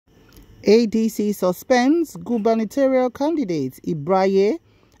ADC suspends gubernatorial candidates Abraye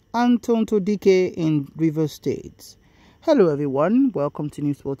and Tonto Dikeh in Rivers State. Hello everyone, welcome to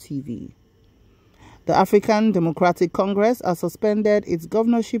Newsport TV. The African Democratic Congress has suspended its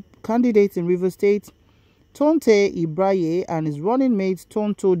governorship candidate in Rivers State, Tonto Abraye, and his running mate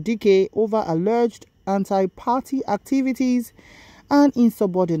Tonto Dikeh over alleged anti-party activities and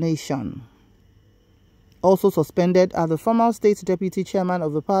insubordination. Also suspended are the former state deputy chairman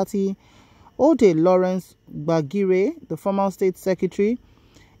of the party, Ode Lawrence Gbagire, the former state secretary,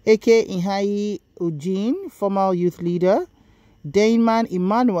 Eke Ihayi Eugene, former youth leader, Dainman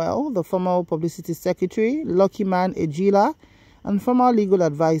Emmanuel, the former publicity secretary, Lucky Man Ejila, and former legal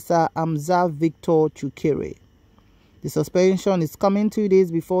advisor Amza Victor Chukere. The suspension is coming 2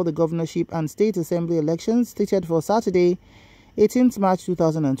 days before the governorship and state assembly elections stated for Saturday, 18th March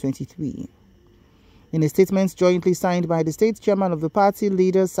 2023. In a statement jointly signed by the state chairman of the party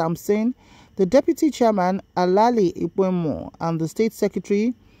leader Samson, the deputy chairman Alali Ikwemo, and the state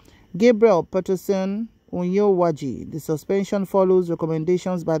secretary Gabriel Patterson Onyowaji, the suspension follows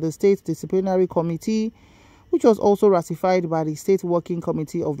recommendations by the state disciplinary committee, which was also ratified by the state working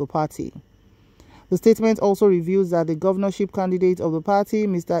committee of the party. The statement also reveals that the governorship candidate of the party,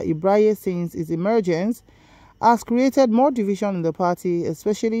 Mr. Abraye, since its emergence, has created more division in the party,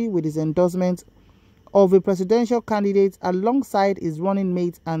 especially with his endorsement of a presidential candidate alongside his running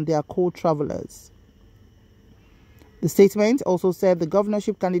mate and their co-travelers. The statement also said the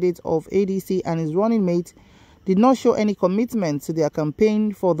governorship candidate of ADC and his running mate did not show any commitment to their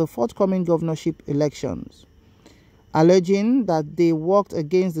campaign for the forthcoming governorship elections, alleging that they worked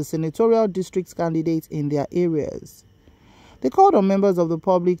against the senatorial district candidates in their areas. They called on members of the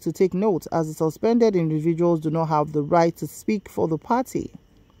public to take note, as the suspended individuals do not have the right to speak for the party.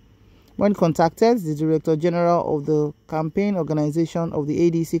 When contacted, the Director General of the campaign organization of the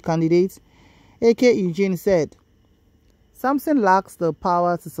ADC candidates, A.K. Eugene, said Samson lacks the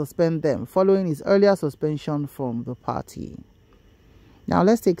power to suspend them following his earlier suspension from the party. Now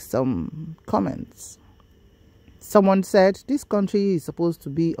let's take some comments. Someone said, this country is supposed to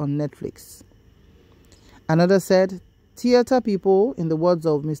be on Netflix. Another said, theater people, in the words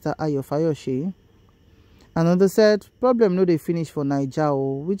of Mr. Ayo Fayoshe. Another said, problem no dey finish for Naija,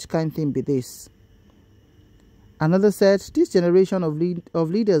 which kind thing be this? Another said, this generation of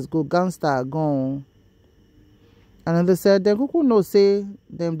leaders go gangster gone. Another said, dem kuku no say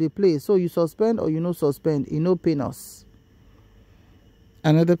them dey play, so you suspend or you no suspend, e no pain us.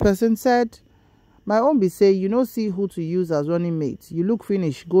 Another person said, my own be say you no see who to use as running mate. You look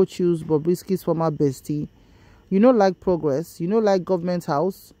finish, go choose Bobrisky's former bestie. You no like progress, you no like government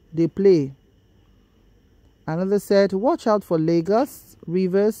house, they play. Another said, watch out for Lagos,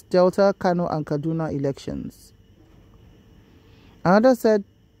 Rivers, Delta, Kano, and Kaduna elections. Another said,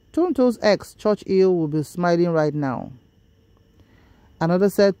 Tonto's ex, Church Hill, will be smiling right now. Another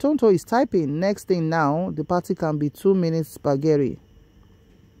said, Tonto is typing. Next thing now, the party can be 2 minutes spaghetti.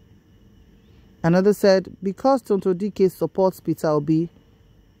 Another said, because Tonto Dikeh supports Peter Obi,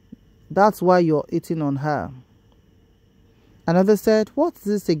 that's why you're eating on her. Another said, what's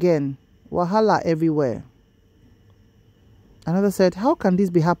this again? Wahala everywhere. Another said, how can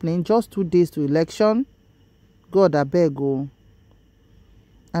this be happening just 2 days to election? God, I beg go.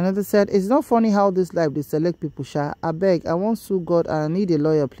 Another said, it's not funny how this life they select people, sha. I beg, I want to sue God and I need a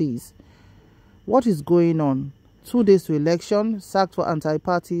lawyer, please. What is going on? 2 days to election, sacked for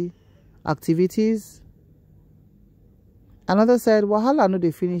anti-party activities. Another said, wahala no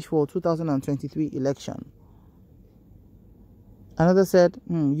dey finish for 2023 election. Another said,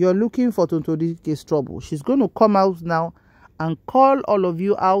 you're looking for Tonto Dikeh's trouble. She's going to come out now and call all of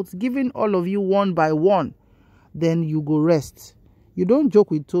you out, giving all of you one by one. Then you go rest. You don't joke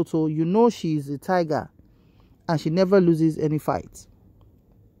with Toto. You know she is a tiger and she never loses any fight.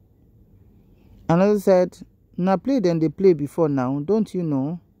 Another said, na play then they play before now, don't you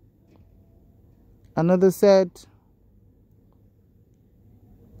know? Another said,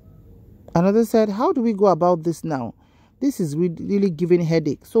 how do we go about this now? This is really giving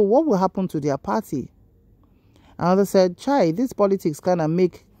headache. So what will happen to their party? Another said, chai, this politics kind of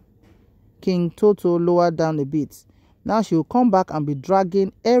make King Toto lower down a bit. Now she will come back and be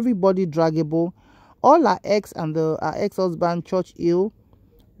dragging everybody draggable. All her ex and her ex-husband, Church Hill,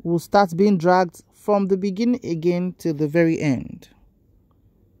 will start being dragged from the beginning again till the very end.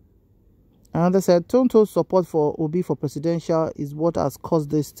 Another said, Tonto's support for Obi for presidential is what has caused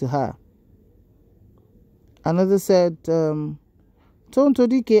this to her. Another said, Tonto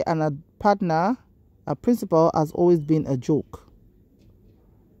Dikeh and her partner, her principal, has always been a joke.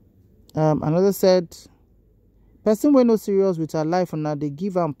 Another said, person wey no serious with her life, una dey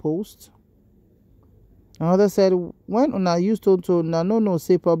give am post. Another said, when una use Tonto, una no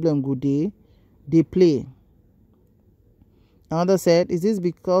say problem go dey play. Another said, is this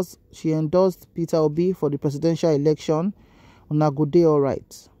because she endorsed Peter Obi for the presidential election? Una go dey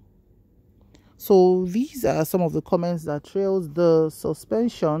alright. So these are some of the comments that trails the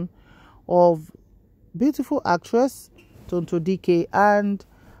suspension of beautiful actress Tonto Dikeh and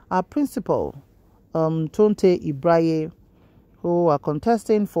our principal Tonto Abraye, who are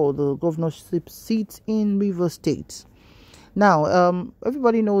contesting for the governorship seat in Rivers State. Now,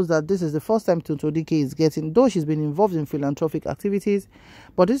 everybody knows that this is the first time Tonto Dikeh is getting, though she's been involved in philanthropic activities,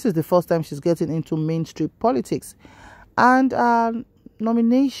 but this is the first time she's getting into mainstream politics. And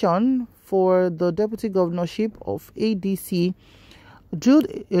nomination for the deputy governorship of ADC drew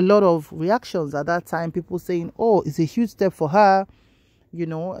a lot of reactions at that time. People saying, oh, it's a huge step for her. You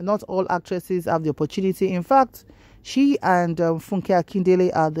know, not all actresses have the opportunity. In fact, she and Funke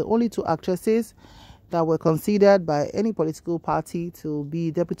Akindele are the only two actresses that were considered by any political party to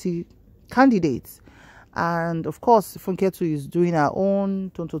be deputy candidates. And of course, Funke too is doing her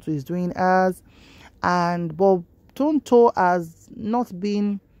own, Tonto too is doing hers. And Bob Tonto has not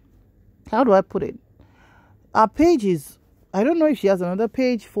been, how do I put it? Her page is, I don't know if she has another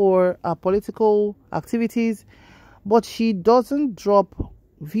page for her political activities, but she doesn't drop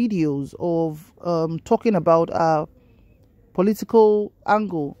videos of talking about a political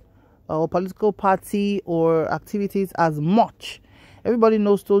angle or political party or activities as much. Everybody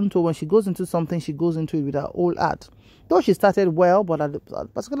knows Tonto, when she goes into something, she goes into it with her whole heart. Though she started well, but at a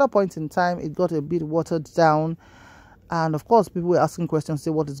particular point in time, it got a bit watered down. And of course, people were asking questions,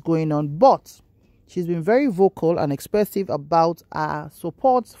 say what is going on. But she's been very vocal and expressive about her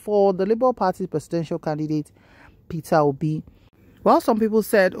support for the Labour Party presidential candidate, Peter Obi. Well, some people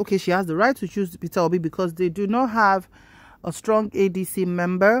said, okay, she has the right to choose Peter Obi because they do not have a strong ADC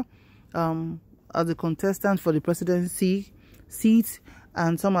member as a contestant for the presidency seat.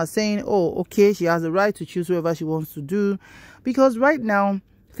 And some are saying, oh, okay, she has the right to choose whoever she wants to do, because right now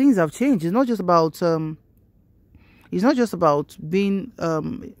things have changed. It's not just about being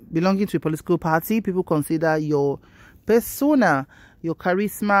belonging to a political party. People consider your persona, your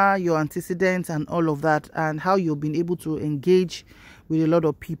charisma, your antecedents, and all of that, and how you've been able to engage with a lot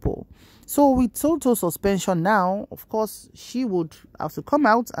of people. So with Tonto suspension now, of course, she would have to come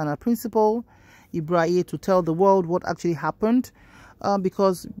out, and her principal, Abraye, to tell the world what actually happened,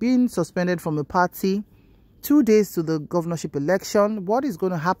 because being suspended from a party 2 days to the governorship election, what is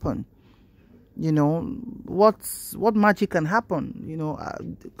going to happen? You know, what magic can happen? You know,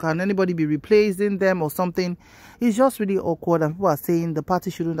 can anybody be replaced in them or something? It's just really awkward, and people are saying the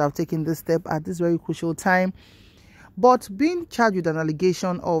party shouldn't have taken this step at this very crucial time. But being charged with an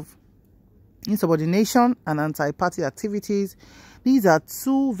allegation of insubordination and anti-party activities, these are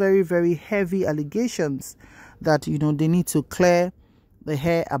two very, very heavy allegations that, you know, they need to clear the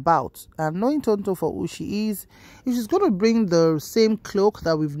hair about. And knowing Tonto for who she is, if she's going to bring the same cloak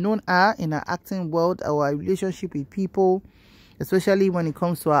that we've known her in her acting world, or her relationship with people, especially when it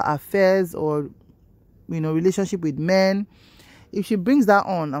comes to her affairs or, you know, relationship with men, if she brings that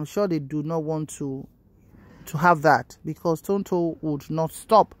on, I'm sure they do not want to have that, because Tonto would not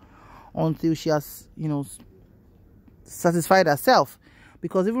stop until she has, you know, satisfied herself.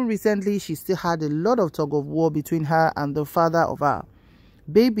 Because even recently, she still had a lot of tug of war between her and the father of her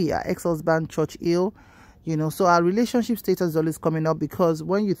baby, her ex-husband, Church Hill. You know, so our relationship status is always coming up, because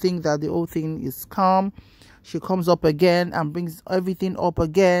when you think that the whole thing is calm, she comes up again and brings everything up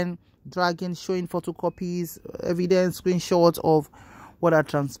again, dragging, showing photocopies, evidence, screenshots of what had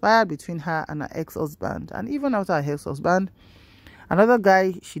transpired between her and her ex-husband. And even after her ex-husband, another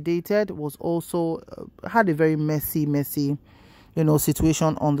guy she dated was also had a very messy, you know,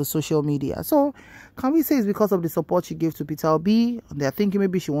 situation on the social media. So can we say it's because of the support she gave to Peter Obi? They're thinking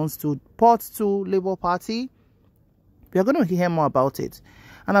maybe she wants to port to Labour Party. We are going to hear more about it,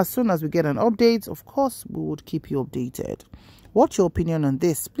 and as soon as we get an update, of course, we would keep you updated. What's your opinion on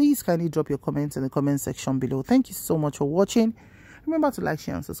this? Please kindly drop your comments in the comment section below. Thank you so much for watching. Remember to like,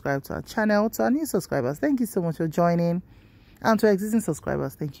 share, and subscribe to our channel. To our new subscribers, thank you so much for joining. And to our existing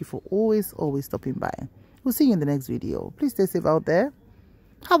subscribers, thank you for always stopping by. We'll see you in the next video. Please stay safe out there.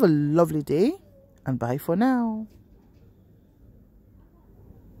 Have a lovely day, and bye for now.